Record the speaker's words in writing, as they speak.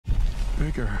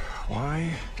Bigger.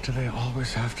 Why do they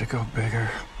always have to go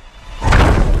bigger?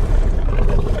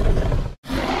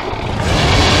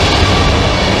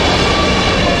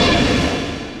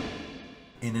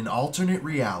 In an alternate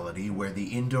reality where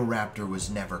the Indoraptor was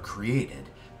never created,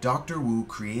 Dr. Wu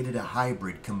created a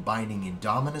hybrid combining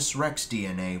Indominus Rex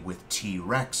DNA with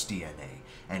T-Rex DNA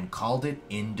and called it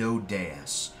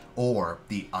Indodeus, or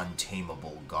the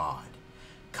Untamable God.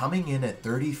 Coming in at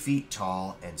 30 feet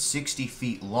tall and 60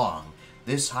 feet long,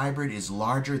 this hybrid is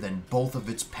larger than both of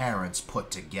its parents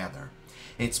put together.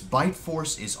 Its bite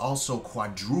force is also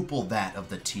quadruple that of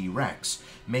the T-Rex,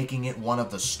 making it one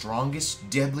of the strongest,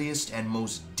 deadliest, and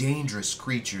most dangerous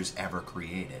creatures ever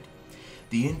created.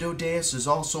 The Indodeus is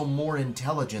also more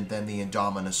intelligent than the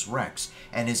Indominus Rex,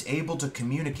 and is able to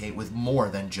communicate with more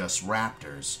than just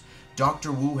raptors.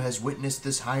 Dr. Wu has witnessed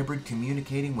this hybrid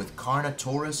communicating with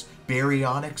Carnotaurus,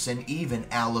 Baryonyx, and even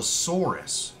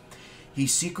Allosaurus. He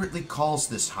secretly calls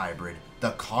this hybrid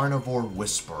the Carnivore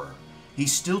Whisperer.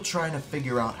 He's still trying to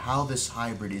figure out how this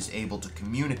hybrid is able to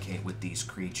communicate with these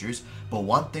creatures, but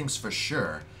one thing's for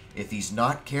sure, if he's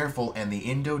not careful and the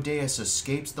Indodeus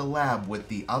escapes the lab with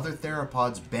the other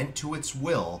theropods bent to its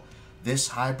will, this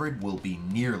hybrid will be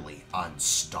nearly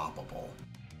unstoppable.